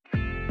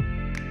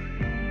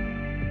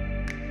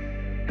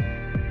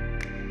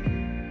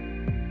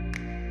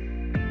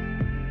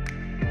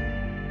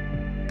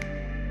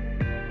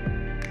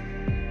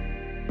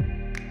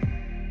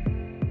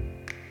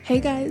Hey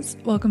guys,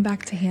 welcome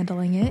back to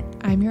Handling It.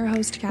 I'm your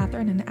host,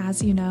 Catherine, and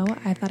as you know,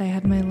 I thought I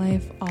had my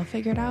life all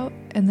figured out,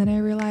 and then I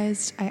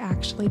realized I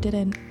actually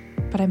didn't,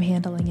 but I'm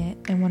handling it,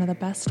 and one of the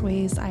best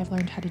ways I've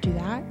learned how to do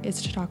that is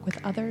to talk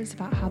with others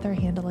about how they're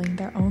handling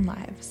their own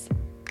lives.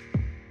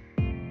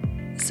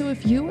 So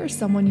if you or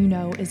someone you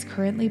know is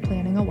currently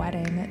planning a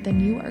wedding, then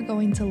you are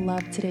going to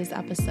love today's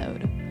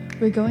episode.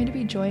 We're going to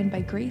be joined by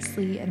Grace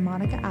Lee and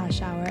Monica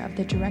Ashour of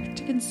the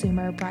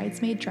direct-to-consumer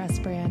bridesmaid dress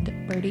brand,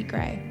 Birdie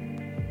Gray.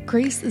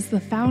 Grace is the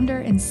founder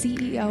and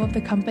CEO of the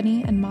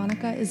company, and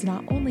Monica is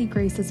not only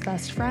Grace's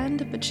best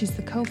friend, but she's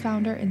the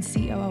co-founder and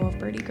COO of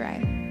Birdie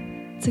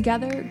Gray.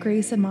 Together,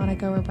 Grace and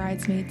Monica were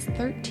bridesmaids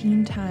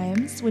 13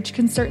 times, which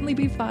can certainly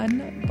be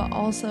fun, but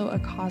also a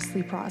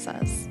costly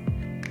process.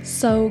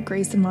 So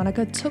Grace and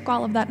Monica took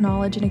all of that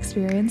knowledge and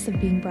experience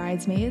of being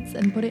bridesmaids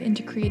and put it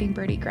into creating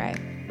Birdie Gray.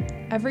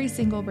 Every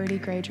single Birdie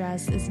Gray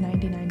dress is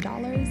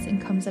 $99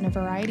 and comes in a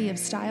variety of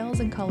styles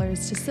and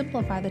colors to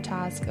simplify the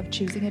task of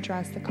choosing a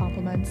dress that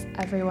complements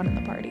everyone in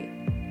the party.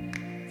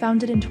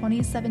 Founded in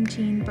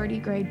 2017, Birdie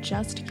Gray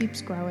just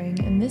keeps growing,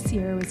 and this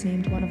year was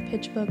named one of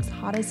PitchBook's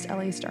hottest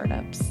LA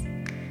startups.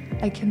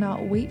 I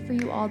cannot wait for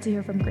you all to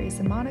hear from Grace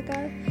and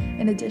Monica.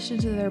 In addition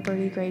to their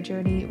Birdie Gray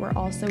journey, we're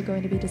also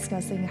going to be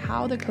discussing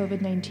how the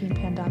COVID-19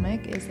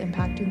 pandemic is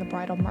impacting the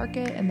bridal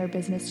market and their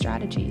business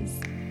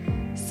strategies.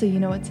 So you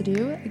know what to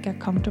do, get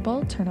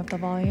comfortable, turn up the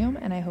volume,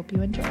 and I hope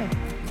you enjoy.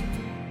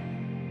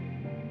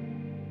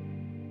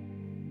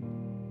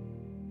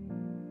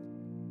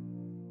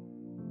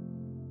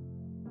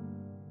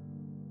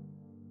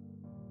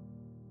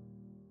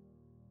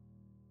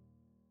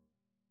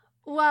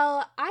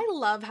 Well, I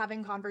love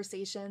having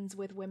conversations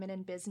with women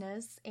in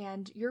business,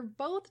 and you're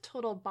both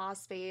total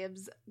boss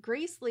babes.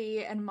 Grace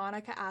Lee and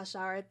Monica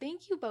Ashour,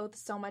 thank you both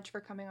so much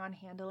for coming on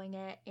Handling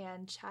It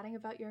and chatting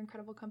about your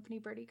incredible company,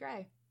 Birdie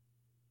Gray.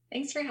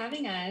 Thanks for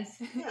having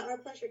us. Yeah, our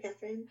pleasure,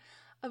 Catherine.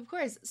 Of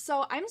course.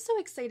 So I'm so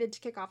excited to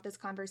kick off this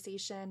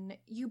conversation.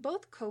 You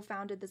both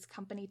co-founded this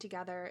company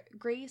together.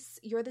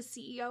 Grace, you're the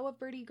CEO of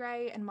Birdie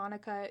Gray, and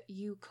Monica,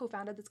 you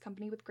co-founded this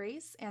company with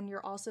Grace, and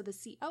you're also the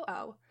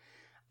COO.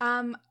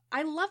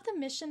 I love the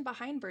mission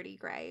behind Birdie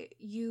Gray.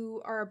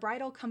 You are a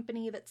bridal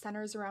company that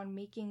centers around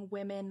making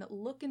women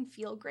look and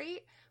feel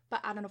great,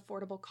 but at an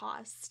affordable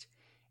cost.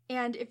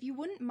 And if you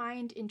wouldn't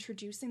mind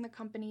introducing the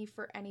company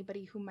for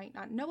anybody who might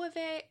not know of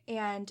it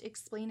and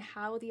explain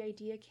how the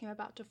idea came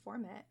about to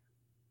form it.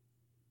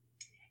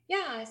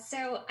 Yeah,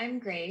 so I'm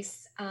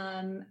Grace.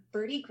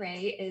 Birdie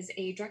Gray is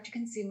a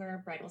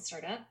direct-to-consumer bridal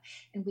startup,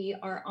 and we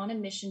are on a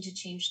mission to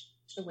change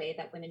the way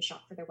that women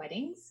shop for their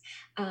weddings.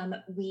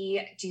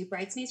 We do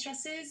bridesmaids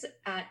dresses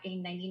at a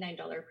 $99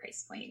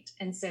 price point.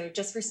 And so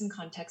just for some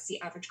context,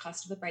 the average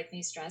cost of a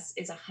bridesmaid's dress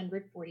is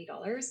 $140.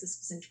 This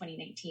was in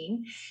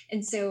 2019.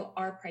 And so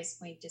our price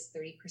point is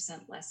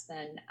 30% less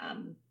than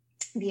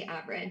the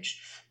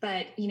average.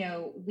 But,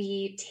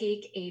 we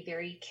take a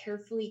very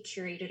carefully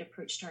curated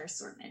approach to our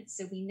assortment.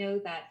 So we know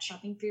that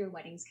shopping for your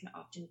weddings can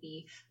often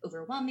be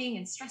overwhelming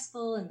and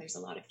stressful, and there's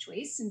a lot of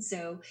choice. And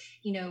so,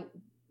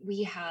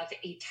 we have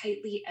a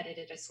tightly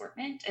edited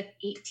assortment of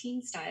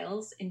 18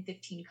 styles in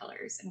 15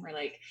 colors. And we're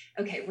like,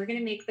 okay, we're going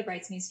to make the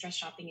bridesmaids dress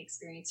shopping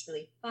experience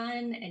really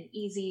fun and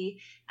easy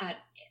at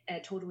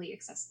a totally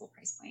accessible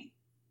price point.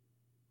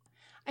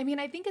 I mean,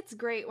 I think it's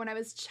great. When I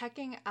was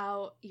checking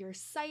out your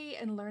site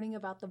and learning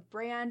about the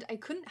brand, I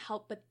couldn't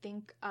help but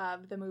think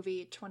of the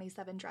movie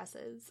 27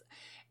 Dresses.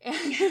 And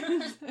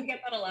we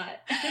get that a lot.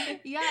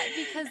 Yeah,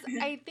 because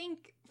I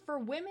think for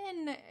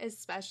women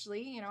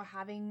especially,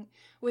 having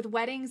with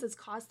weddings as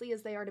costly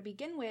as they are to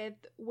begin with,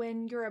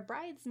 when you're a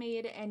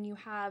bridesmaid and you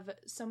have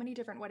so many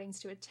different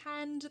weddings to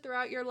attend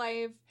throughout your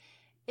life,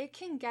 it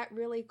can get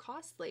really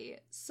costly.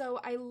 So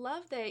I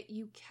love that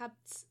you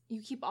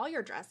keep all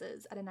your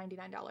dresses at a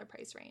 $99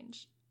 price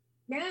range.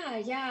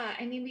 Yeah.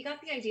 I mean, we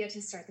got the idea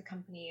to start the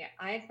company.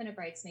 I've been a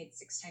bridesmaid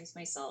 6 times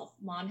myself.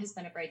 Mon has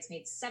been a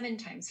bridesmaid 7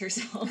 times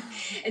herself.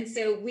 And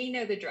so we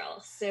know the drill.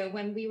 So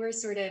when we were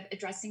sort of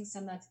addressing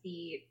some of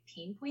the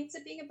pain points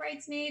of being a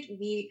bridesmaid,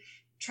 we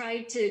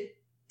tried to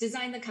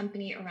design the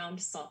company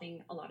around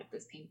solving a lot of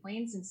those pain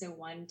points. And so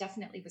one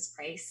definitely was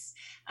price.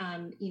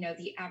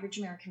 The average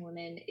American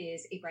woman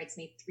is a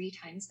bridesmaid 3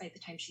 times by the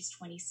time she's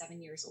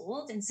 27 years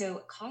old. And so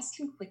costs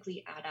can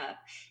quickly add up.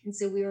 And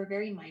so we were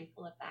very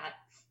mindful of that.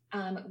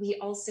 We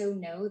also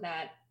know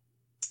that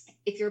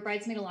if you're a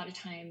bridesmaid, a lot of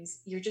times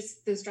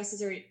those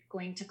dresses are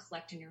going to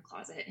collect in your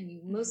closet and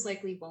you most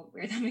likely won't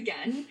wear them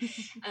again.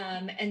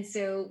 And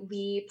so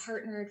we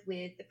partnered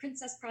with the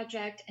Princess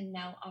Project and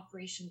now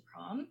Operation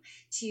Prom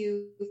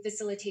to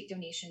facilitate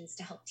donations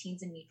to help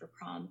teens in need for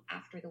prom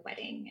after the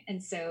wedding.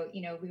 And so,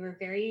 we were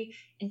very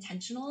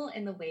intentional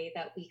in the way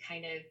that we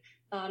kind of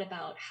thought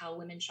about how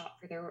women shop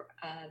for their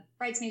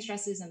bridesmaids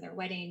dresses and their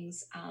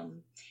weddings,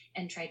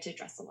 and tried to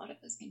address a lot of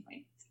those pain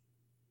points.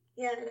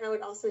 Yeah, and I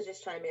would also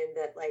just chime in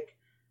that,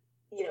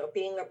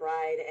 being a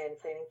bride and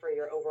planning for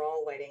your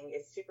overall wedding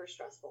is super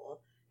stressful.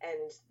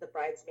 And the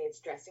bridesmaid's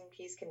dressing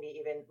piece can be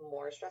even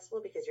more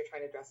stressful because you're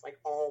trying to dress like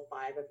all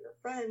 5 of your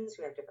friends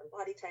who have different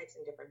body types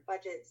and different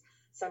budgets.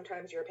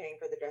 Sometimes you're paying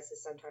for the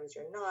dresses, sometimes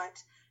you're not.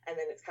 And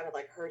then it's kind of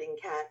like herding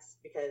cats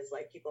because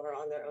like people are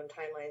on their own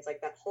timelines.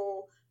 Like that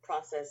whole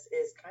process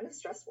is kind of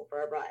stressful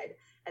for a bride.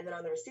 And then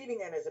on the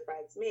receiving end as a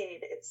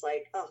bridesmaid, it's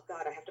like, oh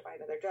God, I have to buy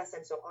another dress.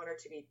 I'm so honored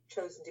to be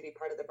chosen to be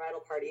part of the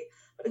bridal party,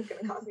 but it's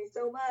going to cost me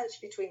so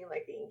much between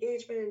like the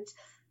engagement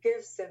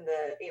gifts and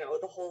the, you know,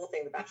 the whole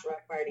thing, the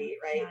bachelorette party,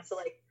 right? Yes. So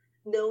like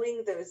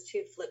knowing those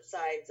two flip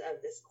sides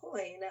of this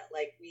coin,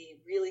 like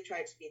we really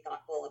tried to be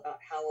thoughtful about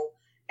how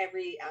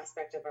every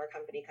aspect of our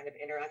company kind of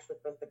interacts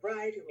with both the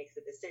bride who makes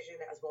the decision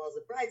as well as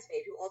the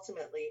bridesmaid who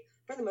ultimately,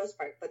 for the most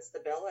part, puts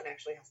the bill and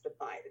actually has to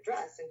buy the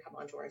dress and come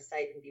onto our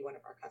site and be one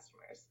of our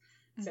customers.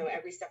 Mm-hmm. So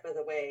every step of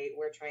the way,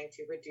 we're trying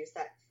to reduce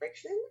that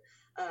friction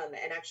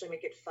and actually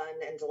make it fun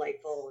and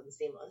delightful and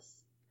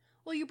seamless.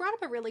 Well, you brought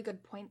up a really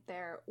good point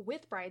there.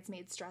 With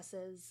bridesmaids'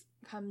 dresses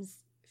comes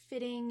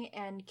fitting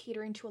and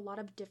catering to a lot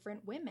of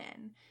different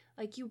women.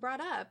 Like you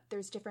brought up,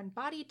 there's different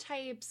body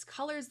types,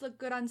 colors look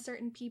good on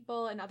certain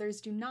people and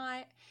others do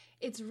not.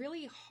 It's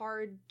really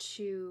hard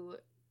to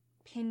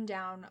pin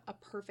down a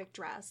perfect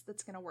dress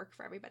that's going to work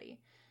for everybody.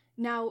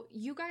 Now,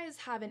 you guys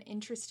have an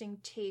interesting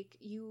take.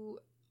 You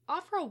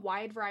offer a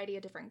wide variety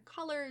of different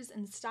colors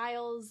and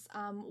styles.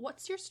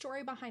 What's your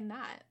story behind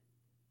that?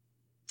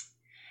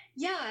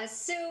 Yeah,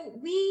 so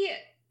we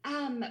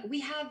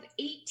have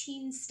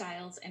 18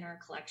 styles in our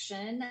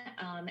collection,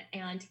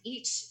 and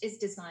each is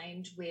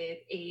designed with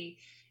a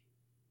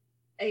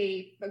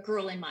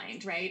girl in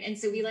mind, right? And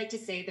so we like to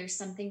say there's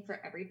something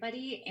for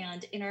everybody.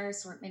 And in our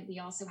assortment, we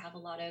also have a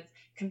lot of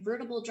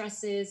convertible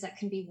dresses that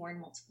can be worn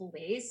multiple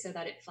ways so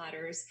that it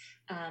flatters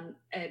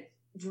a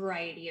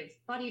variety of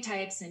body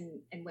types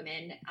and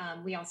women.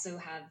 We also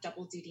have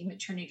double duty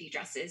maternity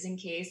dresses in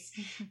case,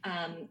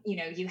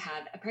 you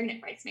have a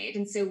pregnant bridesmaid.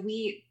 And so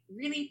we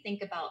really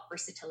think about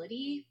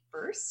versatility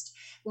first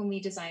when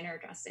we design our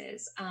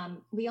dresses.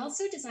 We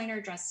also design our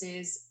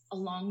dresses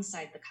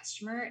alongside the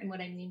customer. And what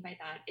I mean by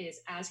that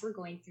is as we're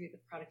going through the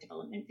product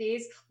development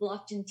phase, we'll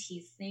often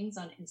tease things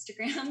on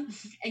Instagram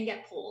and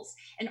get polls.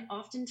 And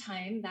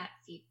oftentimes that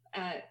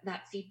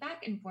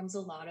feedback informs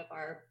a lot of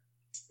our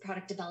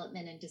product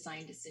development and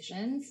design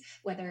decisions,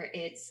 whether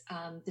it's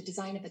the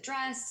design of a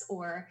dress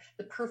or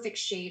the perfect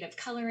shade of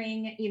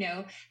coloring.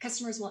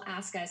 Customers will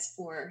ask us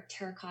for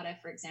terracotta,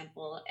 for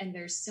example, and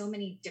there's so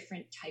many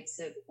different types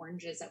of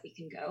oranges that we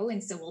can go.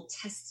 And so we'll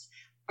test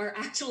our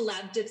actual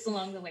lab dips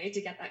along the way to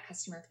get that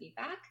customer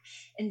feedback.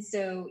 And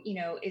so,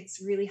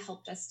 it's really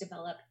helped us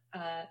develop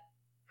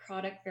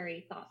product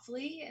very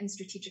thoughtfully and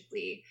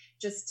strategically,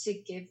 just to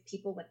give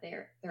people what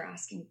they're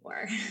asking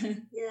for.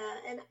 Yeah,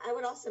 and I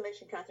would also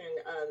mention, Catherine,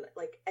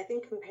 I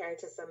think compared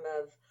to some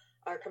of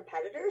our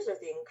competitors or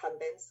the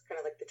incumbents, kind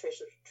of like the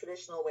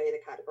traditional way the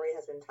category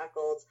has been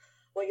tackled,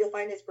 what you'll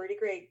find is Birdie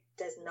Gray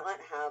does not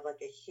have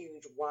like a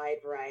huge wide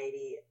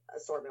variety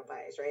assortment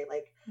wise, right?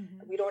 Like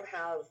we don't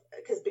have,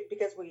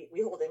 because we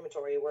hold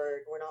inventory,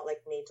 we're not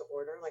like made to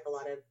order like a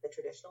lot of the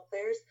traditional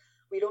players.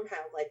 We don't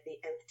have like the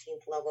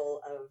nth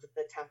level of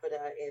the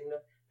taffeta in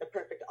the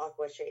perfect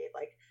aqua shade.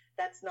 Like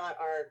that's not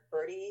our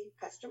Birdie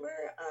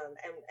customer.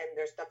 And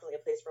there's definitely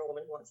a place for a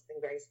woman who wants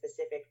something very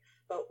specific.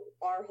 But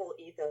our whole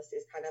ethos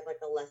is kind of like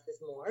a less is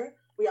more.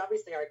 We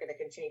obviously are going to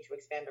continue to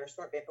expand our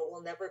assortment, but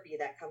we'll never be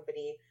that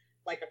company,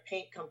 like a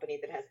paint company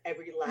that has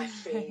every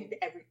last shade,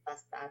 every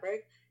last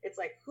fabric. It's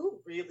like, who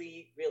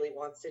really, really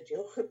wants to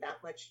deal with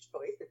that much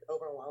choice? It's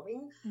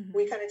overwhelming. Mm-hmm.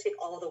 We kind of take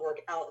all of the work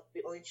out.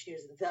 We only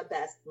choose the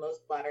best, most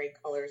flattering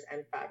colors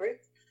and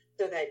fabrics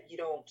so that you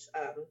don't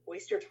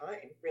waste your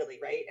time, really,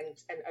 right? And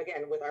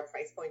again, with our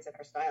price points and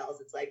our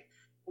styles, it's like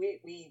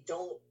we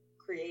don't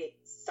create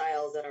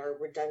styles that are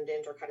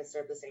redundant or kind of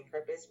serve the same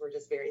purpose. We're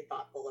just very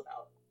thoughtful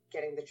about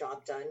getting the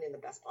job done in the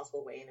best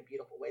possible way, in a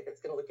beautiful way that's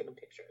going to look good in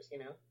pictures,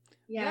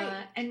 Yeah.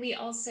 Right. And we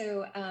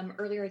also,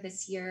 earlier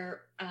this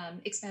year,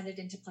 expanded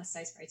into plus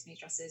size bridesmaid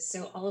dresses.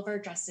 So all of our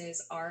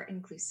dresses are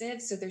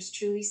inclusive. So there's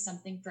truly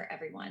something for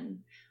everyone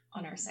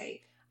on our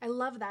site. I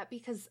love that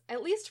because,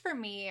 at least for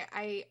me,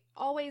 I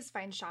always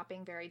find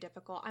shopping very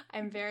difficult.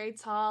 I'm very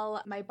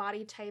tall. My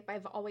body type,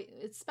 I've always,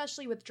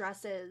 especially with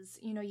dresses,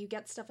 you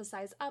get stuff a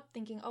size up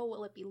thinking, oh,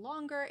 will it be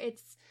longer?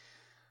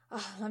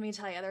 Let me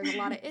tell you, there's a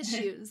lot of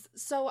issues.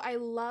 So I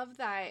love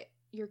that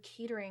you're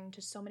catering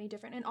to so many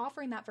different and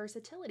offering that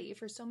versatility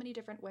for so many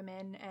different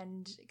women.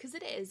 And because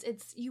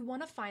it's you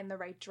want to find the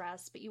right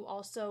dress, but you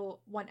also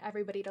want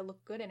everybody to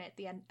look good in it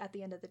at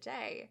the end of the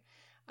day.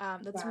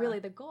 That's really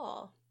the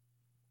goal.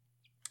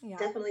 Yeah,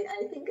 definitely.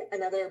 I think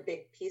another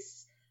big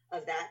piece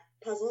of that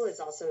puzzle is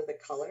also the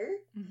color.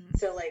 Mm-hmm.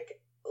 So like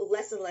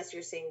less and less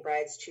you're seeing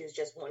brides choose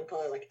just one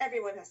color. Like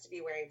everyone has to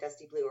be wearing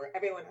dusty blue or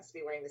everyone has to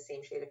be wearing the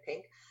same shade of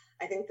pink.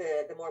 I think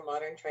the more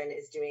modern trend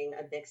is doing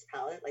a mixed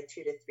palette, like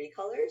 2 to 3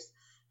 colors.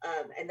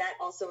 And that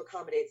also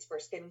accommodates for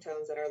skin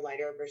tones that are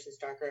lighter versus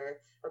darker,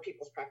 or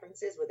people's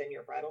preferences within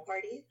your bridal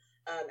party.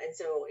 And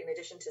so in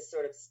addition to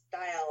sort of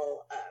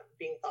style,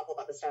 being thoughtful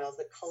about the styles,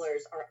 the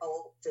colors are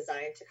all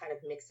designed to kind of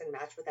mix and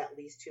match with at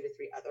least 2 to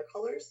 3 other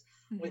colors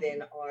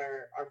within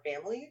our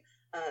family.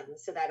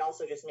 So that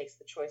also just makes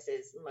the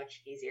choices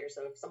much easier.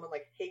 So if someone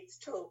like hates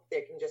taupe,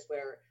 they can just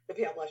wear the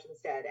pale blush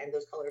instead, and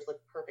those colors look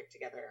perfect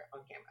together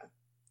on camera.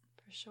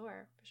 For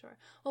sure.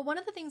 Well, one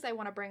of the things I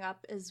want to bring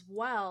up as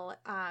well,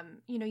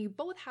 you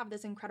both have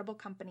this incredible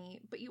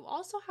company, but you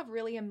also have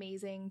really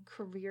amazing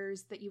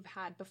careers that you've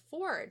had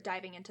before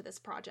diving into this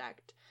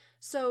project.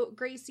 So,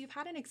 Grace, you've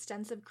had an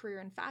extensive career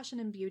in fashion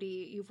and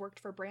beauty. You've worked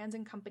for brands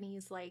and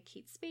companies like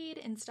Kate Spade,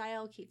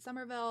 InStyle, Kate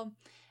Somerville.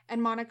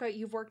 And Monica,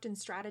 you've worked in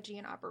strategy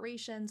and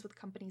operations with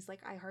companies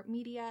like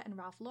iHeartMedia and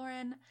Ralph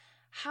Lauren.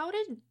 How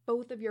did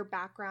both of your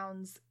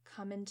backgrounds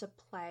come into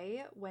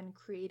play when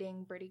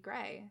creating Birdie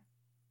Gray?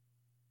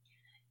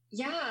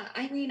 Yeah,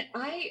 I mean,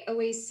 I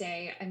always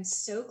say I'm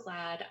so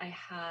glad I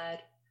had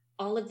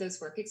all of those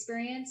work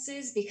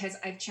experiences, because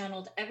I've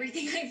channeled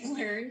everything I've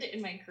learned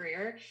in my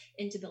career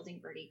into building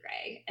Birdie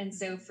Gray. And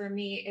so for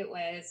me, it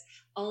was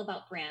all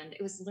about brand.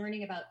 It was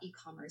learning about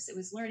e-commerce. It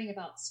was learning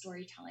about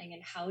storytelling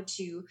and how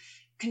to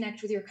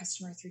connect with your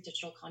customer through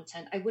digital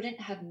content. I wouldn't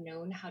have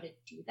known how to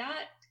do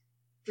that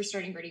for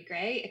starting Birdie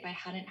Gray if I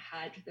hadn't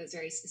had those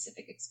very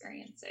specific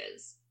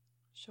experiences.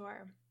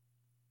 Sure.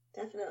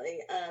 Definitely.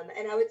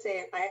 And I would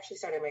say I actually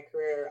started my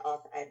career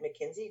off at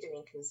McKinsey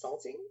doing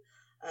consulting.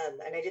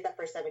 And I did that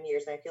for 7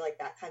 years. And I feel like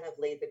that kind of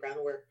laid the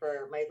groundwork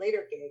for my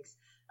later gigs,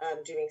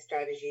 doing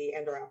strategy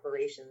and or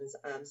operations.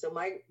 So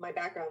my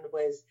background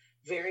was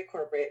very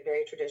corporate,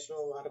 very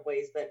traditional in a lot of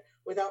ways, but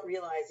without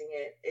realizing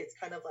it, it's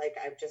kind of like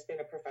I've just been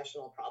a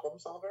professional problem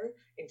solver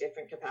in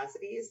different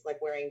capacities,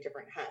 like wearing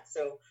different hats.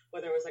 So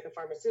whether it was like a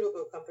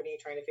pharmaceutical company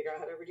trying to figure out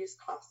how to reduce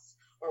costs,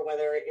 or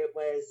whether it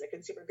was a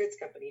consumer goods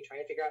company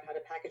trying to figure out how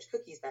to package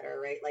cookies better,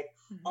 right? Like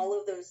all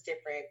of those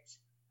different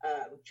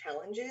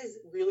challenges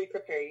really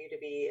prepare you to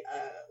be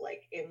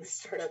like in the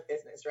startup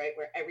business, right?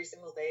 Where every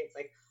single day it's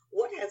like,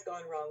 what has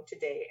gone wrong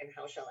today and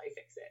how shall I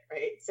fix it,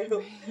 right?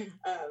 So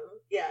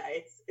yeah,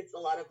 it's a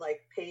lot of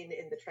like pain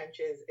in the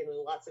trenches in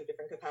lots of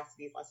different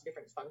capacities, lots of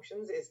different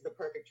functions is the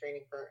perfect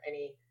training for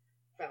any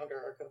founder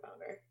or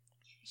co-founder.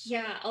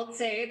 Yeah, I'll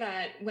say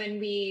that when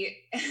we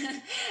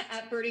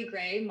at Birdie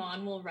Gray,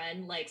 Mon will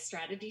run like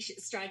strategy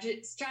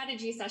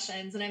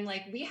sessions, and I'm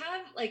like, we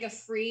have like a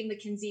free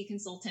McKinsey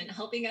consultant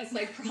helping us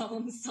like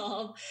problem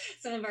solve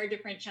some of our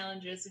different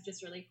challenges, which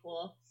is really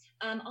cool.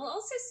 I'll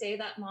also say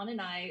that Mon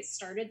and I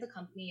started the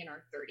company in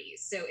our 30s.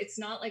 So it's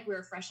not like we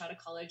were fresh out of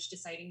college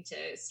deciding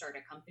to start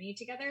a company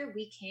together.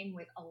 We came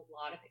with a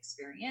lot of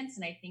experience,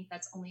 and I think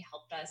that's only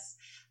helped us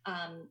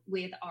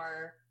with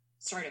our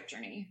startup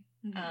journey.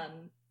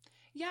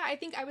 Yeah, I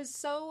think I was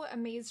so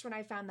amazed when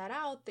I found that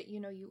out, that,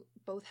 you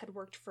both had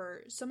worked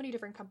for so many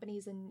different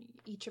companies in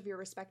each of your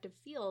respective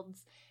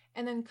fields.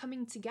 And then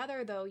coming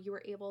together, though, you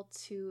were able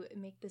to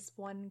make this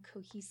one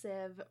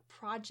cohesive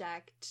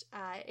project.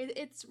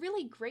 It's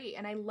really great.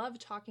 And I love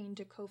talking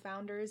to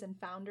co-founders and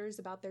founders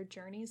about their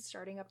journeys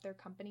starting up their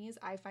companies.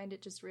 I find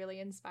it just really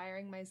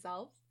inspiring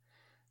myself.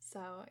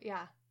 So,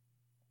 yeah.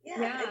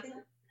 Yeah. I think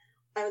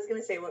I was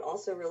going to say what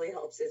also really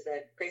helps is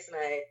that Grace and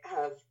I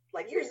have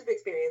like years of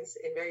experience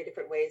in very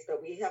different ways, but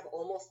we have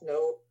almost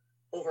no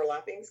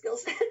overlapping skill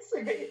sets,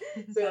 right?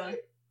 So,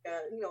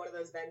 one of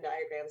those Venn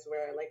diagrams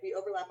where like we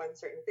overlap on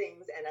certain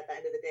things, and at the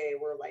end of the day,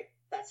 we're like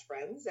best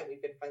friends, and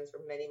we've been friends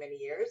for many, many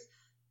years.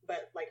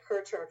 But like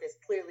her turf is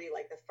clearly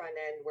like the front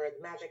end where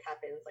the magic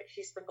happens. Like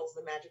she sprinkles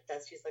the magic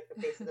dust. She's like the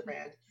face of the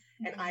brand,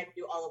 and I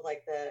do all of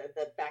like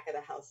the back of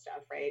the house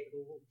stuff, right?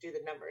 And do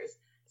the numbers.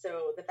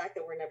 So the fact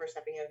that we're never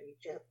stepping on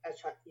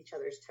each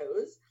other's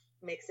toes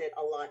makes it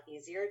a lot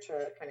easier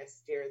to kind of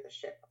steer the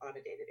ship on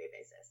a day-to-day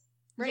basis.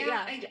 Right.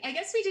 Yeah. I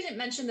guess we didn't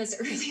mention this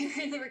earlier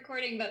in the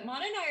recording, but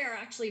Mon and I are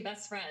actually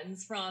best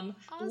friends from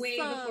way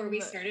before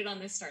we started on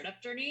this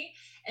startup journey.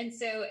 And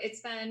so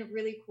it's been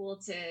really cool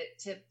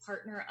to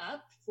partner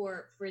up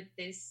for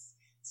this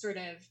sort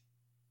of,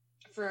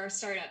 for our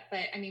startup.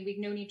 But I mean, we've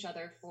known each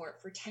other for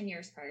 10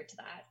 years prior to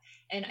that.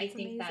 And I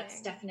think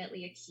that's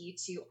definitely a key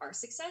to our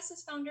success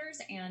as founders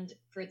and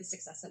for the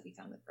success that we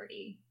found with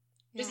Birdie.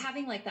 Just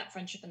having like that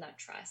friendship and that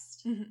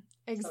trust.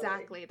 Exactly.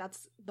 Totally.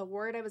 That's the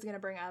word I was going to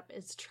bring up,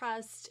 is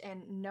trust,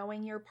 and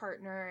knowing your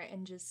partner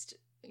and just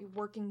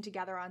working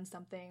together on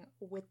something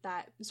with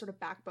that sort of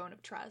backbone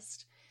of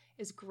trust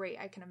is great.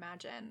 I can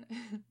imagine.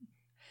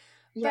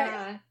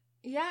 Yeah.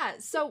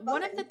 So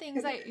one of the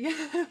things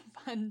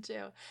fun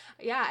too.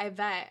 Yeah, I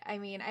bet. I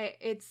mean,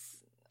 it's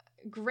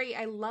great.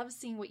 I love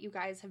seeing what you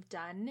guys have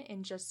done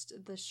in just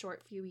the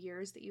short few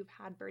years that you've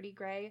had Birdie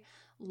Gray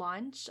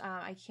launch.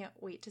 I can't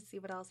wait to see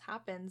what else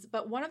happens.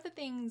 But one of the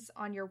things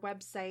on your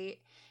website,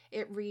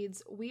 it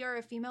reads, "We are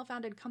a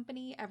female-founded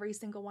company. Every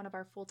single one of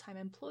our full-time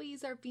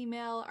employees are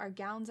female. Our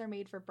gowns are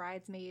made for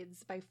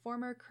bridesmaids by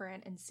former,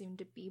 current, and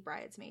soon-to-be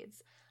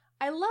bridesmaids."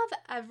 I love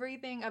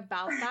everything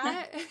about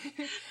that.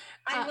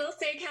 I will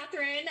say,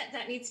 Catherine,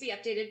 that needs to be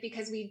updated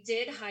because we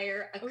did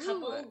hire a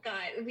couple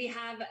guys. We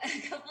have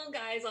a couple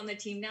guys on the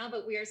team now,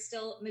 but we are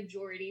still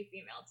majority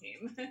female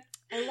team.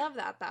 I love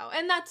that though.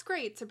 And that's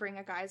great to bring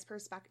a guy's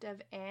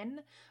perspective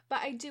in. But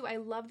I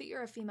love that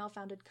you're a female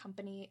founded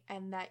company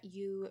and that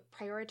you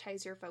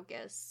prioritize your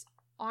focus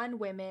on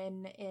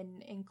women,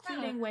 in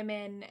including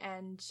women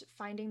and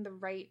finding the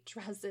right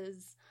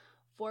dresses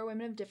for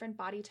women of different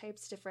body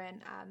types,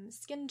 different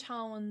skin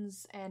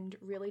tones, and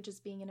really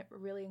just being a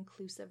really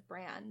inclusive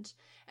brand.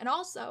 And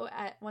also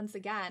at, once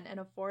again, an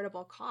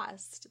affordable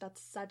cost.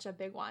 That's such a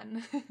big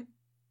one.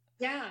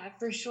 Yeah,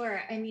 for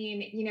sure. I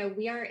mean,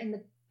 we are in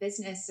the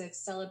business of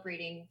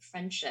celebrating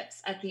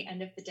friendships at the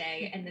end of the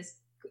day. And this,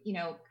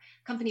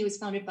 company was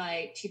founded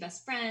by two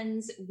best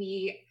friends.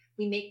 We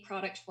make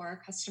product for our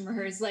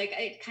customers. Like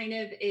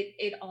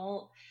it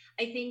all,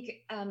 I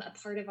think a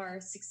part of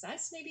our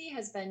success maybe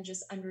has been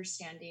just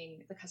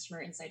understanding the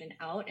customer inside and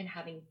out, and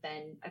having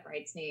been a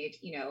bridesmaid,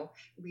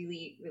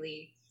 really,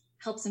 really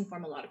helps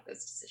inform a lot of those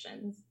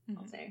decisions,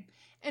 I'll say.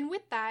 And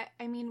with that,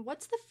 I mean,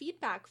 what's the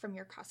feedback from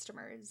your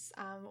customers?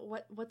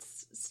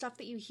 What's stuff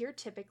that you hear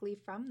typically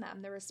from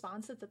them, the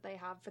responses that they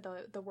have for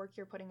the work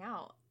you're putting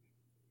out?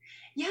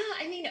 Yeah,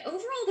 I mean,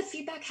 overall, the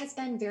feedback has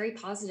been very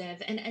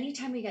positive. And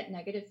anytime we get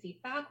negative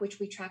feedback, which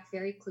we track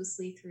very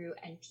closely through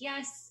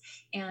NPS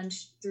and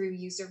through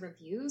user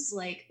reviews,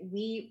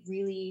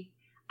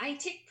 I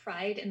take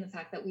pride in the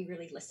fact that we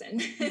really listen.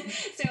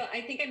 So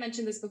I think I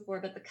mentioned this before,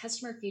 but the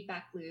customer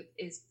feedback loop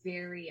is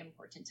very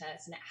important to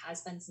us. And it has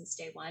been since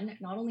day one,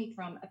 not only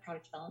from a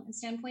product development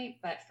standpoint,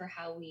 but for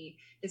how we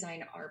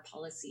design our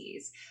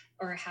policies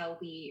or how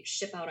we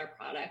ship out our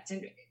product,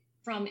 and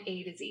from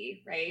A to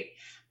Z, right?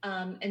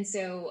 And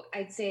so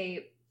I'd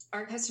say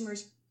our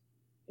customers,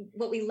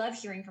 what we love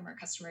hearing from our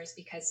customers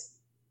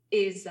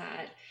is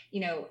that,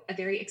 a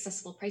very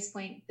accessible price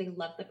point, they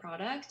love the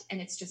product,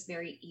 and it's just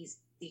very easy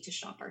to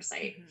shop our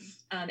site.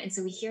 And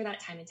so we hear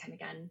that time and time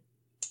again.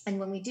 And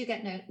when we do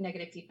get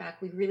negative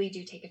feedback, we really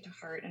do take it to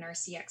heart. And our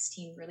CX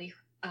team really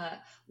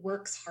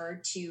works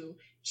hard to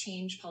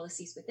change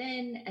policies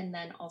within, and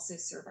then also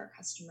serve our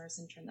customers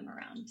and turn them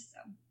around. So.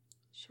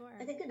 Sure.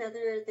 I think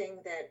another thing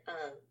that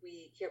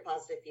we hear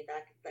positive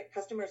feedback, that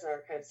customers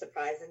are kind of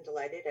surprised and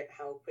delighted at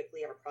how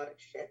quickly our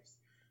product ships.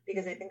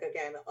 Because I think,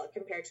 again,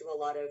 compared to a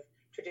lot of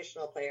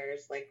traditional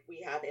players, like, we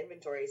have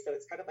inventory, so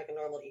it's kind of like a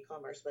normal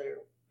e-commerce where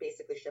it'll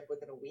basically ship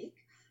within a week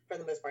for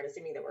the most part,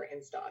 assuming that we're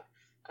in stock.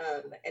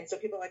 And so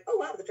people are like, oh,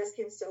 wow, the dress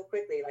came so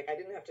quickly. Like, I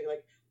didn't have to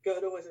go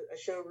to a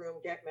showroom,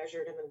 get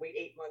measured, and then wait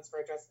 8 months for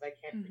a dress that I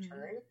can't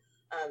return.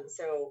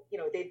 So,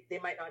 they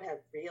might not have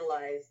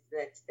realized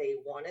that they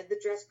wanted the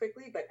dress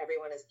quickly, but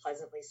everyone is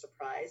pleasantly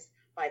surprised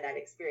by that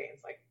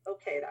experience. Like,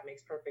 okay, that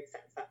makes perfect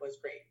sense. That was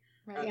great.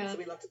 Right. So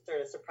we love to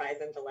sort of surprise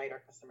and delight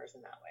our customers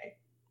in that way.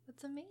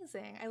 That's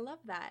amazing. I love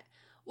that.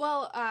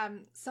 Well,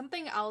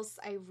 something else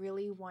I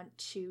really want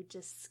to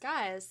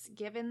discuss,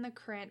 given the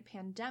current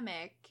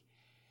pandemic,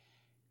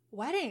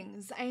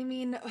 weddings. I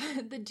mean,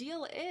 the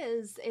deal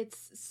is,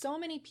 it's so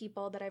many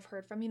people that I've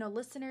heard from,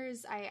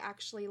 listeners. I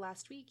actually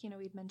last week,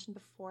 we'd mentioned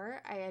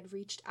before, I had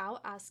reached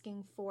out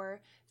asking for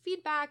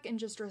feedback and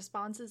just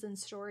responses and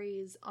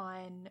stories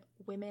on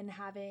women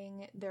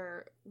having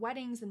their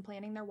weddings and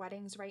planning their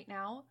weddings right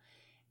now,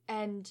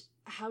 and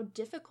how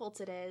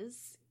difficult it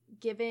is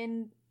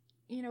given,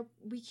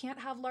 we can't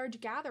have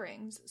large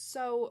gatherings.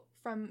 So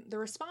from the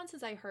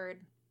responses I heard,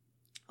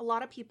 a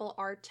lot of people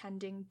are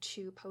tending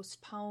to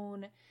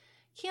postpone,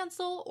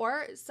 cancel,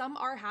 or some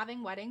are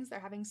having weddings. They're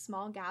having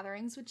small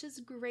gatherings, which is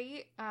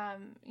great,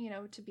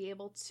 to be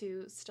able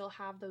to still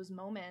have those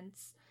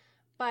moments.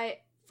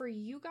 But for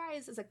you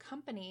guys as a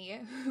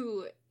company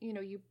who,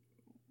 you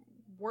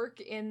work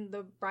in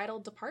the bridal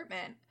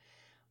department,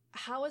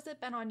 how has it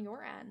been on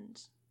your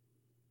end?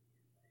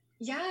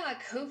 Yeah,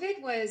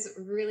 COVID was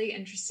really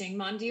interesting.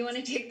 Mon, do you want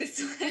to take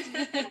this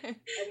one?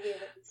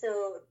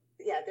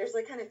 There's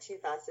kind of two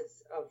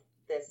facets of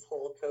this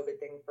whole COVID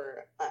thing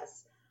for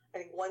us. I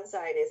think one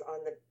side is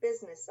on the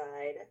business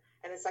side,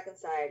 and the second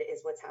side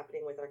is what's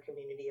happening with our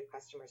community of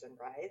customers and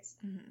brides.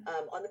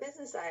 On the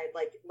business side,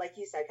 like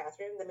you said,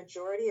 Catherine, the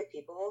majority of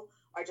people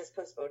are just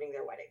postponing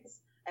their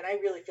weddings. And I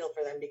really feel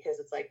for them, because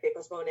it's like they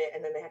postpone it and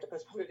then they have to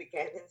postpone it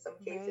again in some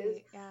cases.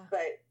 Right, yeah.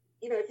 But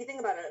if you think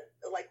about it,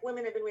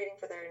 women have been waiting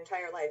for their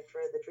entire life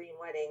for the dream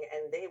wedding,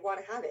 and they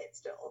want to have it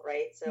still,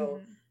 right?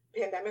 So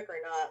pandemic or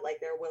not,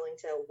 they're willing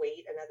to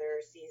wait another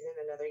season,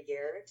 another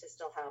year to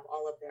still have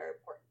all of their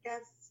important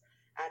guests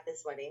at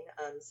this wedding.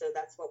 So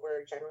that's what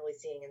we're generally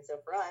seeing. And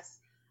so for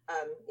us,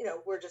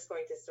 we're just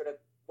going to sort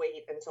of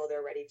wait until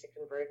they're ready to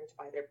convert and to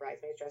buy their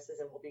bridesmaids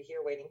dresses, and we'll be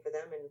here waiting for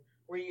them. And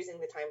we're using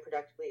the time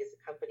productively as a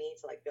company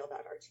to build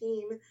out our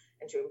team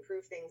and to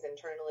improve things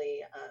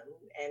internally,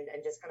 and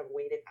just kind of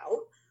wait it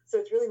out. So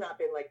it's really not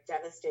been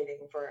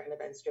devastating for an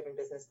events driven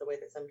business the way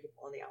that some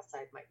people on the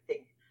outside might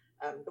think.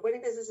 The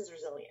wedding business is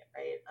resilient,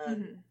 right?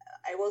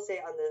 I will say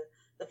on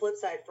the flip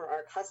side, for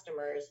our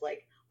customers,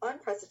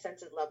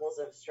 unprecedented levels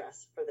of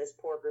stress for this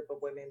poor group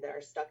of women that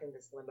are stuck in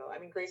this limbo. I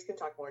mean, Grace can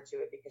talk more to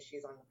it because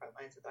she's on the front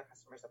lines with our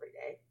customers every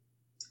day.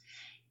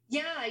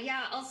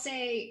 Yeah. I'll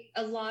say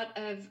a lot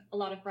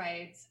of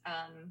brides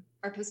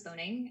are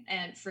postponing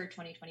and for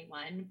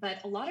 2021,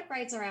 but a lot of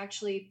brides are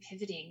actually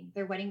pivoting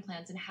their wedding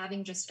plans and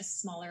having just a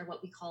smaller,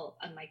 what we call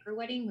a micro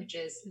wedding, which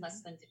is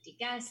less than 50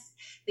 guests,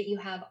 but you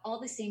have all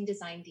the same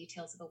design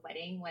details of a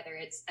wedding, whether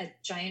it's a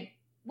giant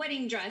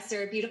wedding dress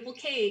or a beautiful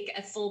cake,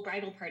 a full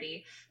bridal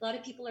party. A lot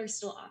of people are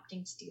still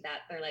opting to do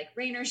that. They're like,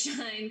 rain or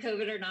shine,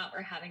 COVID or not,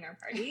 we're having our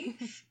party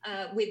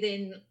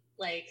within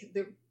like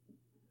the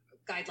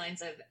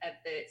guidelines of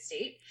the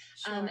state.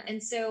 Sure.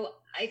 And so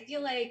I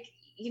feel like,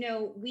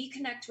 we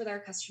connect with our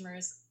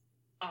customers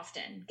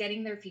often,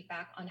 getting their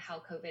feedback on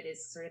how COVID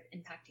is sort of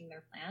impacting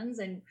their plans.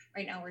 And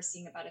right now we're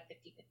seeing about a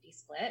 50-50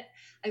 split.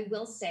 I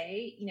will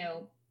say,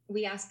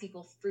 we ask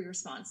people free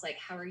response, like,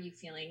 how are you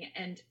feeling?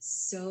 And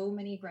so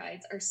many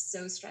brides are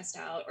so stressed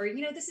out, or,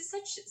 this is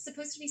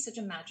supposed to be such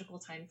a magical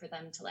time for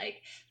them to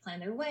like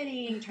plan their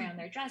wedding, try on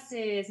their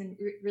dresses and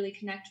really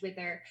connect with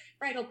their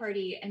bridal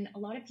party. And a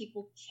lot of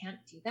people can't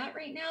do that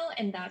right now.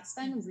 And that's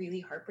been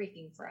really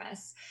heartbreaking for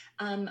us.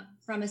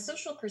 From a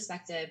social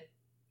perspective,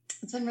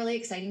 it's been really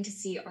exciting to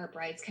see our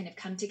brides kind of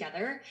come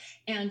together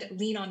and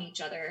lean on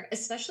each other,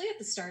 especially at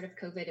the start of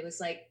COVID. It was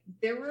like,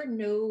 there were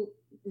no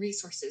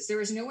resources. There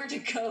was nowhere to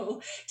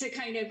go to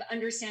kind of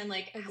understand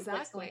like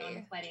what's going on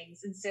with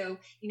weddings. And so,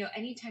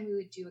 anytime we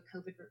would do a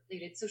COVID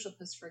related social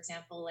post, for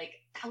example, like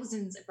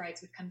thousands of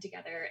brides would come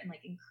together and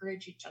like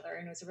encourage each other.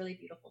 And it was a really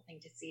beautiful thing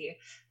to see.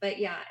 But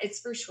yeah, it's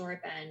for sure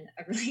been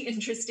a really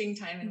interesting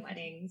time in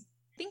weddings.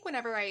 I think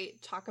whenever I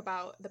talk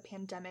about the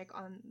pandemic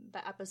on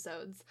the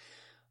episodes,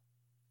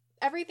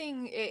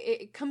 everything,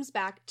 it comes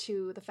back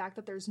to the fact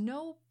that there's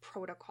no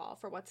protocol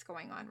for what's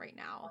going on right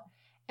now.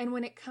 And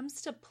when it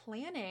comes to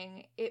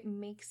planning, it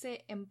makes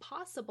it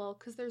impossible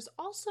because there's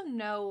also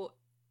no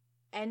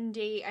end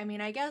date. I mean,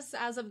 I guess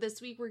as of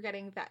this week, we're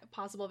getting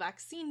possible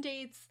vaccine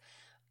dates,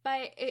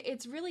 but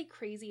it's really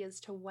crazy as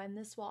to when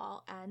this will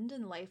all end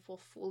and life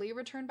will fully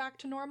return back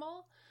to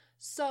normal.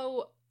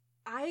 So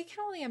I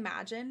can only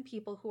imagine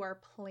people who are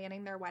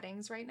planning their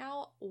weddings right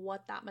now,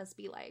 what that must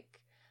be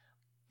like.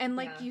 And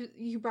like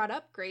you brought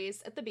up,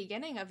 Grace, at the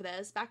beginning of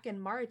this, back in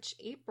March,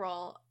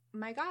 April,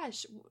 my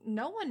gosh,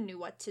 no one knew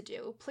what to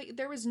do.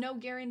 There was no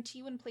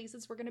guarantee when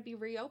places were going to be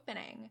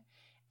reopening.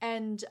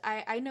 And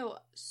I know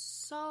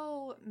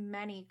so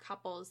many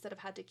couples that have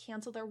had to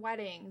cancel their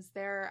weddings,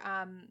 their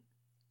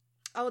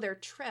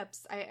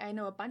trips. I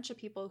know a bunch of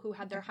people who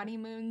had their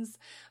honeymoons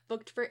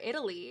booked for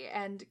Italy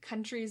and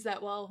countries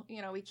that,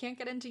 we can't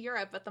get into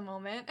Europe at the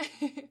moment.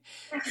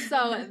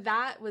 So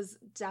that was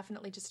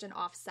definitely just an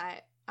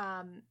offset.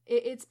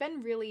 It's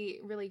been really,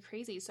 really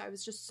crazy. So I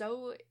was just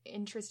so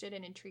interested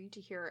and intrigued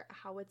to hear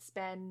how it's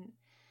been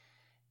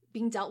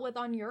being dealt with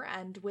on your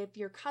end with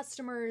your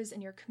customers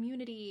and your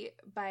community.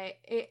 But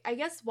I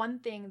guess one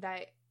thing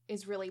that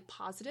is really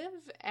positive,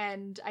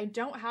 and I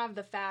don't have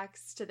the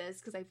facts to this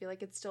because I feel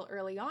like it's still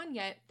early on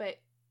yet, but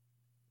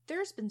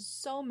there's been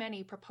so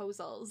many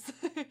proposals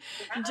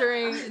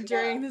during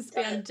this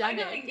pandemic. I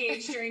got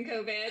engaged during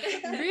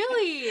COVID.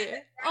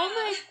 Really? Oh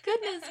my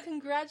goodness.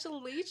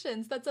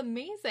 Congratulations. That's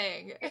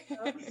amazing.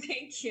 Oh,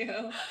 thank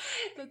you.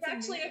 That's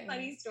actually amazing. A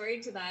funny story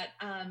to that.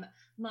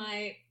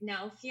 My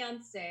now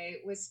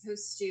fiance was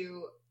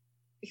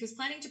he was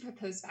planning to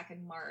propose back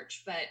in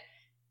March, but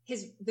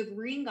the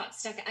ring got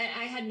stuck.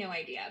 I had no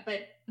idea,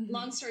 but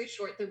long story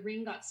short, the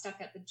ring got stuck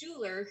at the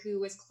jeweler who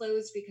was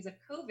closed because of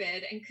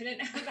COVID and couldn't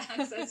have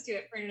access to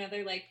it for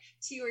another like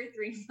 2 or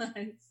 3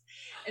 months.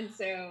 And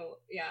so,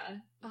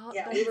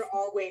 we were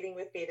all waiting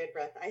with bated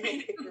breath. I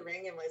had picked the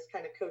ring and was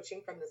kind of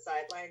coaching from the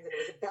sidelines, and it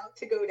was about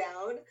to go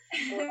down.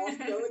 And we're all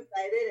so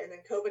excited, and then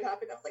COVID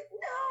happened. I was like,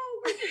 no.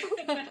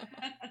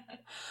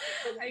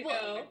 I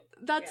know.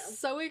 That's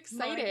so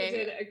exciting. Monica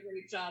did a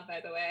great job,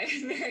 by the way.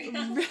 I'm very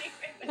happy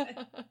with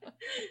it.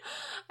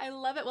 I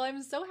love it. Well,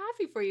 I'm so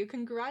happy for you.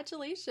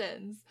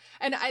 Congratulations.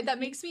 And that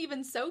makes me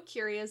even so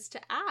curious to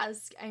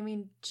ask. I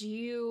mean,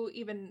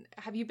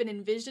 have you been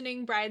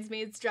envisioning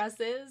bridesmaids'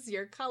 dresses,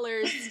 your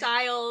colors,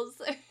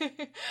 styles?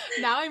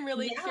 Now I'm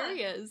really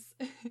curious.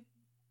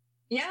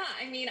 Yeah,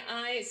 I mean,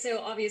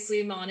 so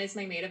obviously Mon is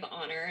my maid of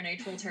honor, and I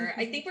told her,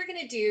 I think we're going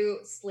to do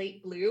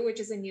slate blue, which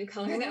is a new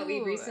color that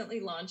we recently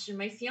launched. And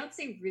my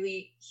fiance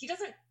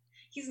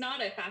he's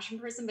not a fashion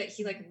person, but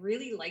he like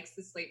really likes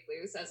the slate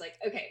blue. So I was like,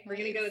 okay, we're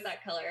going to go with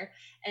that color.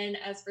 And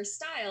as for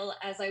style,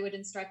 as I would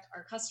instruct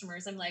our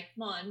customers, I'm like,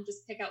 Mon,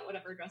 just pick out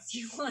whatever dress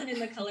you want in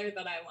the color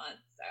that I want.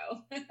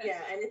 So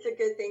yeah, and it's a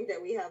good thing that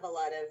we have a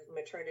lot of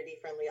maternity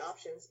friendly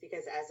options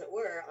because, as it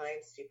were,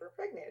 I'm super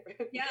pregnant.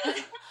 Yeah.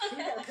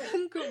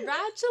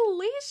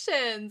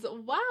 Congratulations.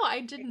 Wow,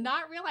 I did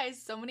not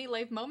realize so many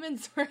life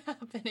moments were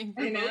happening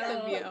for both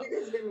of you.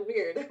 It has been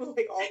weird.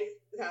 Like all these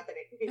things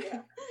happening.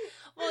 Yeah.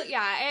 Well,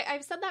 yeah,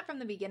 I've said that from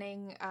the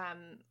beginning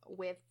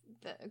with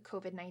the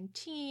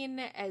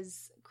COVID-19,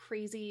 as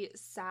crazy,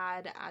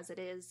 sad as it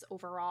is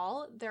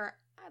overall, there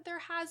there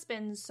has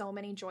been so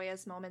many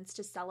joyous moments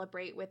to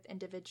celebrate with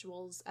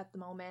individuals at the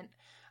moment.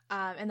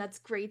 And that's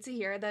great to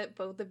hear that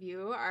both of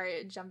you are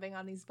jumping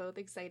on these both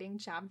exciting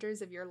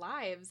chapters of your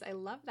lives. I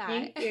love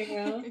that. Thank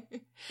you.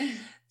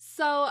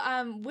 So,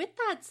 with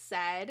that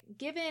said,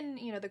 given,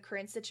 the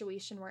current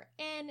situation we're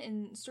in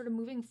and sort of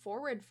moving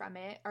forward from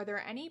it, are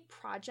there any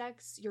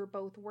projects you're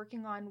both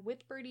working on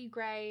with Birdie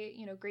Gray?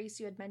 Grace,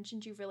 you had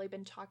mentioned you've really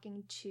been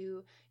talking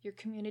to your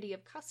community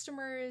of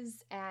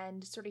customers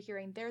and sort of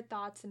hearing their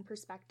thoughts and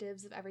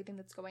perspectives of everything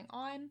that's going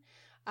on.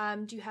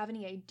 Do you have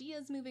any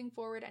ideas moving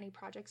forward? Any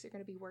projects you're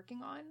going to be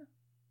working on?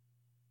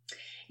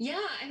 Yeah,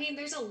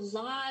 there's a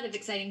lot of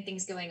exciting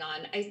things going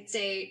on. I'd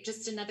say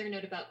just another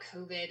note about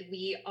COVID.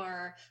 We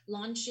are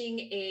launching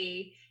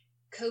a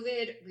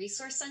COVID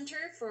resource center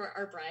for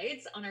our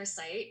brides on our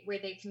site where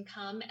they can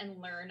come and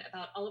learn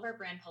about all of our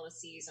brand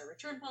policies, our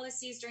return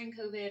policies during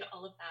COVID,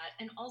 all of that,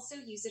 and also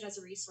use it as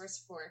a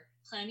resource for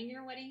planning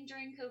your wedding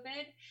during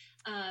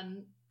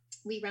COVID.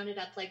 We rounded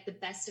up like the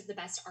best of the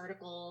best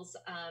articles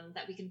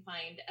that we can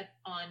find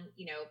on,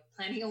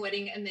 planning a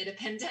wedding amid a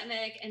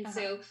pandemic. And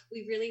so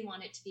we really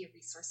want it to be a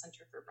resource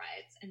center for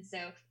brides. And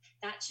so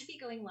that should be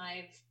going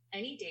live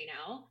any day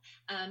now,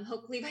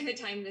 hopefully by the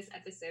time this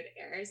episode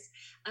airs.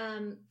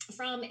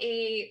 From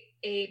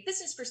a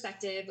business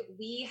perspective,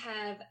 we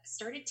have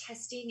started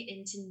testing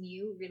into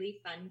new, really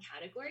fun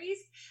categories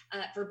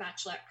for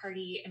bachelorette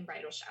party and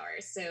bridal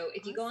showers. So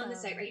if you go on the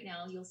site right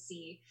now, you'll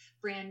see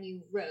brand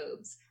new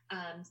robes,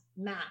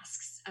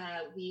 masks.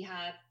 We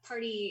have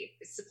party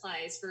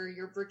supplies for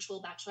your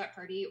virtual bachelorette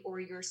party or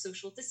your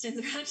social distance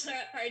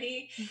bachelorette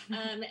party.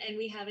 And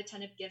we have a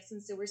ton of gifts.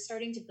 And so we're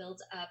starting to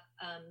build up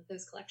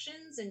those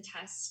collections and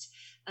test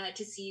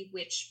to see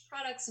which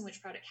products and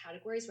which product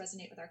categories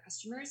resonate with our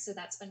customers. So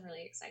that's been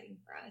really exciting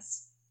for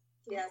us.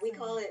 Yeah, we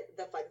call it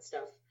the fun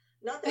stuff.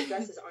 Not that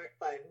dresses aren't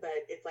fun,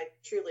 but it's like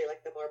truly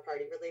like the more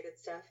party related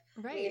stuff.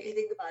 Right. If you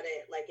think about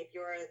it, like if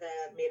you're the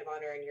maid of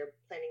honor and you're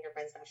planning your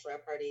friend's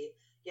bachelorette party,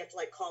 you have to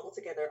like cobble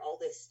together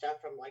all this stuff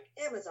from like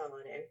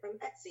Amazon and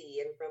from Etsy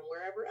and from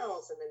wherever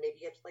else. And then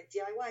maybe you have to like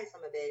DIY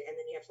some of it. And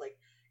then you have to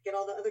like get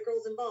all the other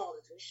girls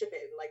involved and ship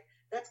it. And like,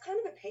 that's kind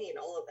of a pain,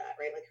 all of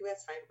that, right? Like who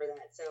has time for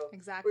that? So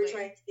exactly. We're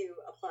trying to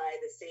apply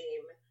the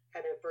same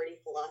kind of Birdie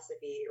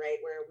philosophy,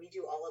 right? Where we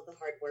do all of the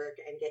hard work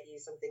and get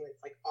you something that's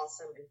like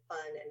awesome and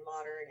fun and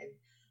modern and,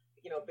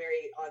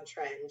 very on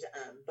trend,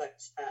 but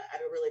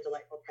at a really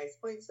delightful price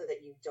point so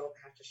that you don't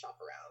have to shop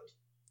around.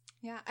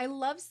 Yeah, I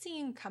love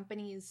seeing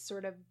companies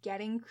sort of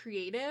getting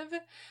creative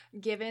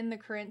given the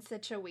current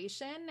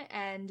situation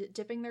and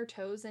dipping their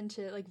toes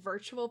into like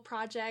virtual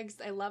projects.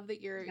 I love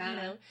that you're,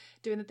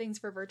 doing the things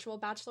for virtual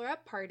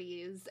bachelorette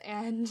parties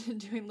and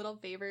doing little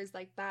favors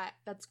like that.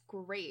 That's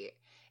great.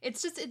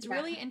 It's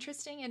really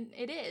interesting, and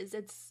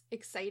it's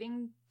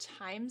exciting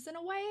times in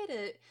a way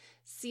to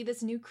see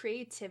this new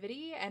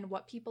creativity and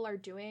what people are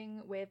doing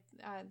with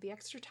the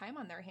extra time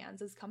on their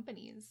hands as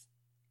companies.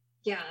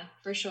 Yeah,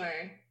 for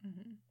sure.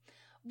 Mm-hmm.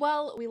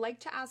 Well, we like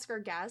to ask our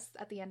guests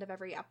at the end of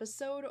every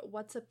episode,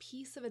 what's a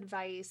piece of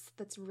advice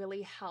that's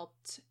really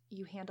helped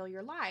you handle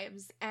your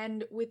lives?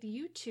 And with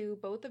you two,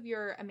 both of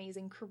your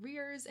amazing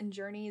careers and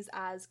journeys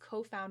as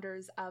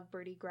co-founders of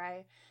Birdie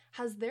Gray,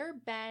 has there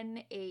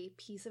been a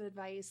piece of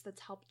advice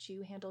that's helped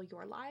you handle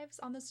your lives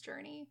on this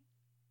journey?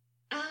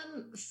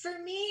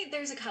 For me,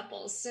 there's a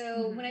couple.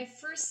 So when I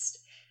first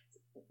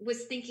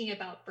was thinking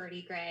about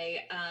Birdie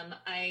Gray,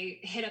 I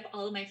hit up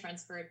all of my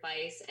friends for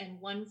advice.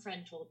 And one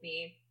friend told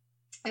me,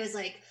 I was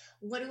like,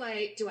 what do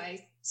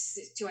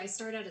I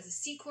start out as a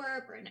C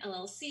Corp or an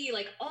LLC?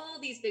 Like all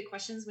these big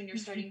questions when you're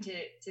starting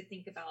to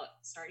think about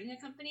starting a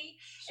company.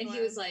 Sure. And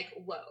he was like,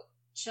 whoa,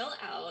 chill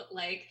out.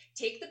 Like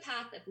take the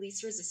path of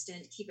least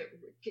resistance, keep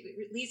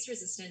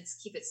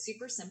it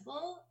super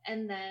simple,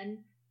 and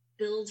then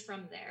build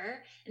from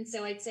there. And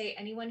so I'd say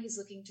anyone who's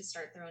looking to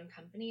start their own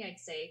company, I'd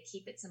say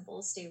keep it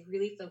simple, stay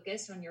really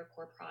focused on your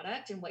core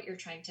product and what you're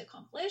trying to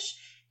accomplish,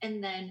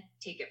 and then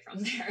take it from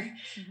there.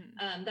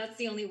 Mm-hmm. That's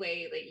the only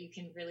way that you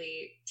can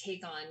really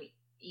take on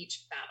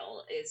each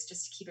battle, is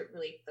just to keep it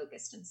really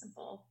focused and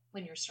simple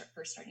when you're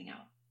first starting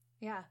out.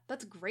 Yeah,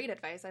 that's great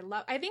advice.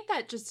 I think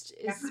that just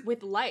is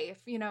with life.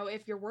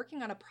 If you're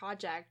working on a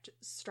project,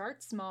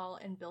 start small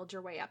and build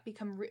your way up.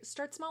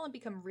 Start small and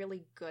become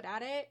really good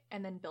at it,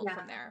 and then build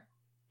from there.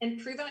 And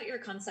prove out your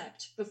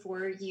concept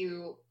before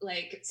you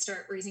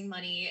start raising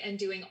money and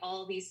doing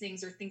all these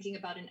things or thinking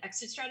about an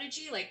exit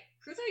strategy.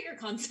 Prove out your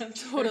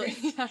concept totally,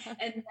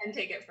 and then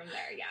take it from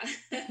there. Yeah,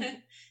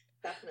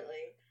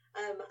 definitely.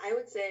 I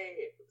would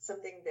say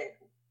something that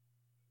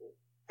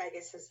I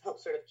guess has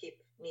helped sort of keep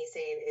me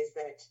sane is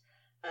that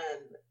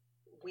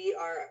we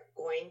are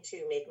going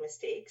to make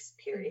mistakes,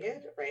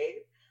 period, right?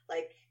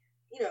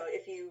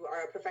 If you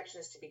are a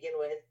perfectionist to begin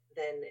with,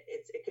 then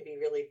it could be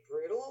really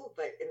brutal,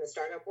 but in the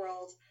startup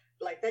world,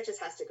 that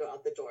just has to go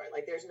out the door.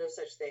 There's no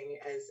such thing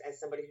as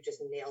somebody who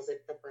just nails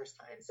it the first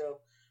time. So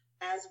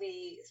as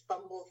we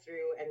fumble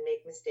through and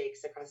make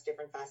mistakes across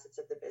different facets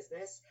of the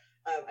business,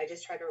 I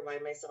just try to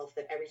remind myself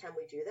that every time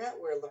we do that,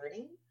 we're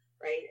learning,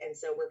 right? And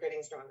so we're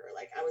getting stronger.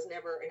 Like I was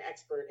never an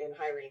expert in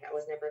hiring. I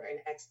was never an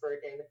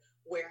expert in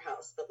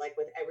warehouse, but like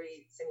with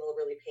every single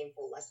really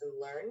painful lesson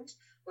learned,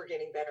 we're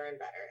getting better and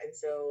better. And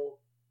so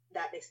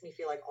that makes me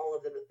feel like all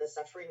of the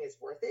suffering is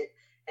worth it,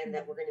 and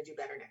that we're going to do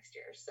better next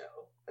year. So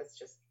that's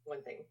just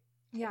one thing.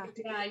 Yeah,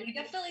 you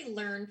definitely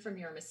learn from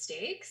your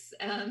mistakes,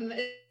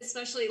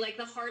 especially like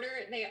the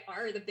harder they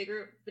are, the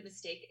bigger the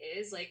mistake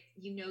is. Like,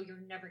 you know,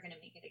 you're never going to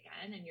make it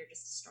again, and you're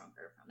just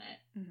stronger from it.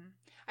 Mm-hmm.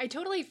 I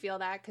totally feel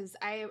that because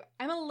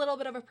I'm a little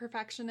bit of a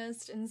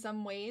perfectionist in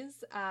some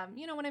ways.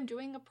 You know, when I'm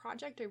doing a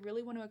project, I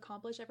really want to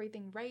accomplish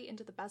everything right and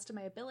to the best of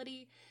my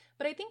ability.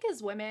 But I think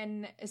as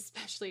women,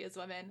 especially as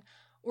women,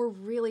 we're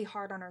really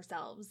hard on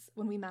ourselves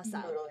when we mess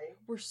up. Totally.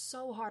 We're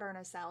so hard on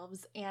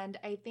ourselves. And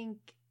I think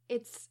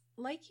it's,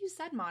 like you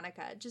said,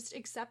 Monica, just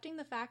accepting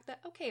the fact that,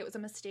 okay, it was a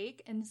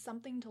mistake and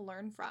something to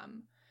learn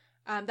from.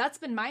 That's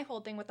been my whole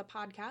thing with the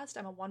podcast.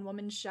 I'm a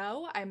one-woman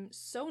show. I'm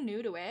so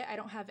new to it. I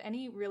don't have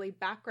any really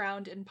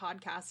background in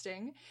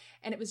podcasting.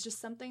 And it was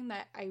just something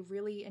that I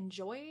really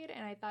enjoyed.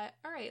 And I thought,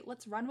 all right,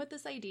 let's run with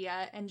this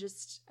idea and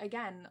just,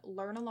 again,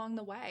 learn along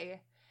the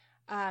way.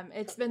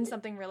 It's been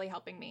something really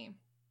helping me.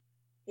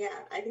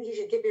 Yeah, I think you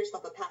should give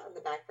yourself a pat on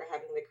the back for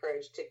having the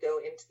courage to go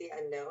into the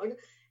unknown,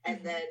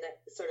 and then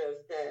sort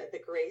of the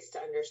grace to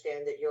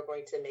understand that you're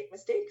going to make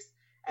mistakes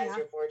as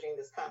you're forging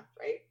this path,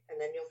 right?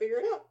 And then you'll figure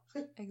it out.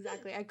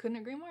 Exactly. I couldn't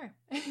agree more.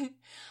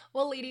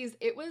 Well, ladies,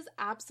 it was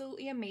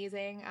absolutely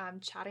amazing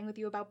chatting with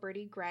you about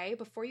Birdie Gray.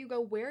 Before you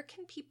go, where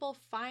can people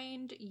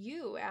find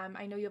you?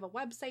 I know you have a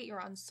website,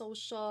 you're on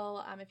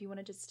social. If you want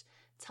to just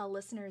tell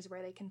listeners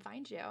where they can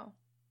find you.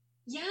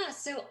 Yeah,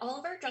 so all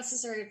of our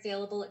dresses are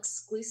available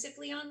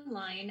exclusively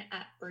online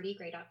at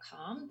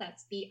birdiegray.com.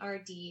 That's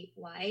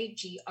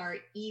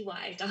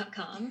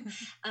BRDYGREY.com.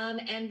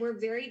 And we're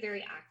very,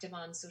 very active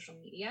on social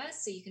media.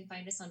 So you can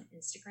find us on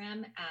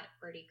Instagram at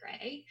Birdie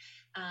Gray,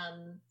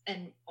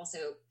 and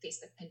also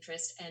Facebook,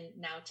 Pinterest, and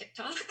now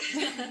TikTok.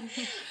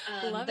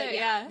 Love it.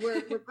 Yeah.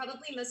 We're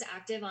probably most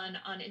active on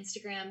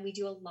Instagram. We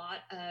do a lot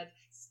of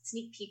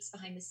sneak peeks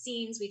behind the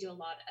scenes. We do a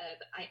lot of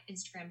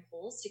Instagram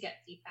polls to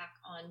get feedback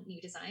on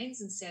new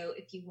designs. And so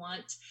if you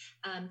want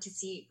to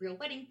see real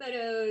wedding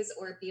photos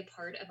or be a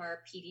part of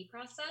our PD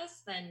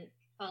process, then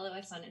follow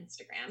us on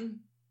Instagram.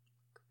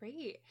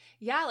 Great.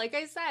 Yeah, like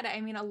I said, I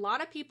mean, a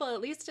lot of people,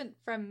 at least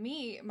from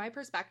me, my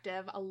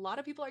perspective, a lot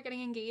of people are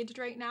getting engaged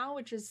right now,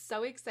 which is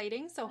so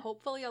exciting. So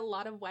hopefully a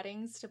lot of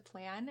weddings to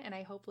plan. And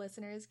I hope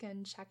listeners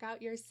can check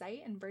out your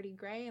site and Birdie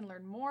Gray and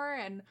learn more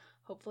and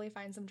hopefully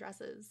find some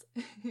dresses.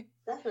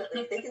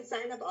 Definitely. They can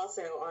sign up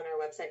also on our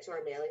website to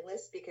our mailing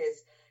list,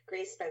 because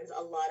Grace spends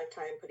a lot of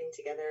time putting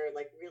together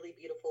like really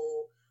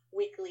beautiful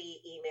weekly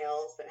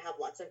emails that have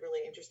lots of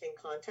really interesting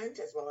content,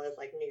 as well as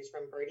like news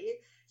from Birdie.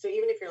 So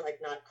even if you're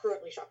like not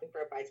currently shopping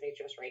for a bridesmaid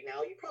dress right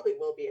now, you probably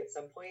will be at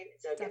some point.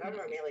 So get on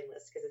our mailing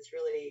list because it's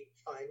really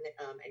fun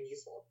and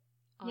useful.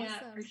 Awesome. Yeah,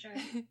 for sure.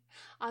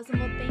 Awesome.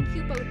 Well, thank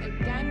you both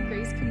again.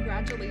 Grace,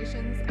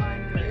 congratulations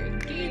on your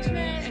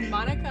engagement, and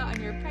Monica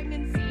on your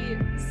pregnancy.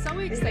 So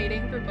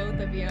exciting for both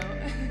of you.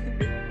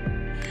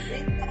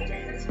 Thank you,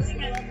 Catherine. This was so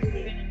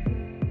lovely.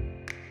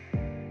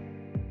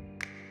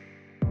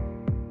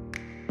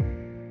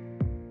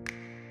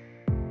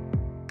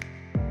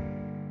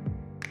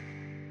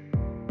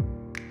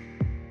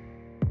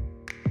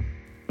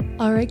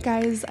 All right,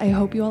 guys, I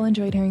hope you all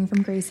enjoyed hearing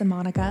from Grace and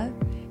Monica.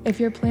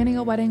 If you're planning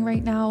a wedding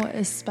right now,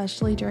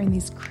 especially during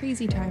these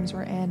crazy times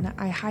we're in,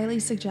 I highly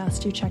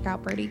suggest you check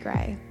out Birdie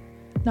Gray.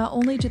 Not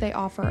only do they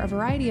offer a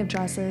variety of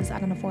dresses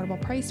at an affordable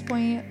price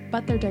point,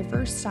 but their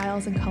diverse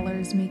styles and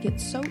colors make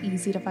it so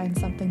easy to find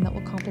something that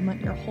will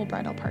complement your whole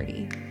bridal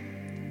party.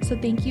 So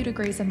thank you to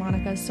Grace and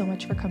Monica so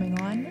much for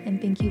coming on, and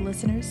thank you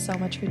listeners so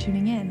much for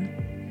tuning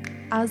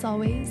in. As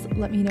always,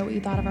 let me know what you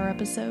thought of our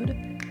episode.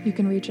 You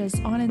can reach us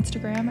on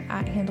Instagram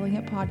at Handling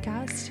It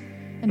Podcast,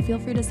 and feel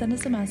free to send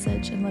us a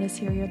message and let us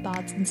hear your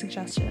thoughts and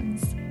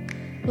suggestions.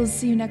 We'll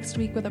see you next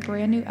week with a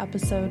brand new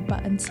episode,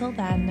 but until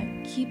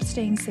then, keep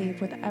staying safe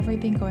with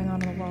everything going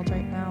on in the world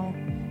right now,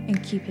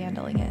 and keep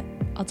handling it.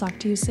 I'll talk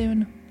to you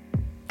soon.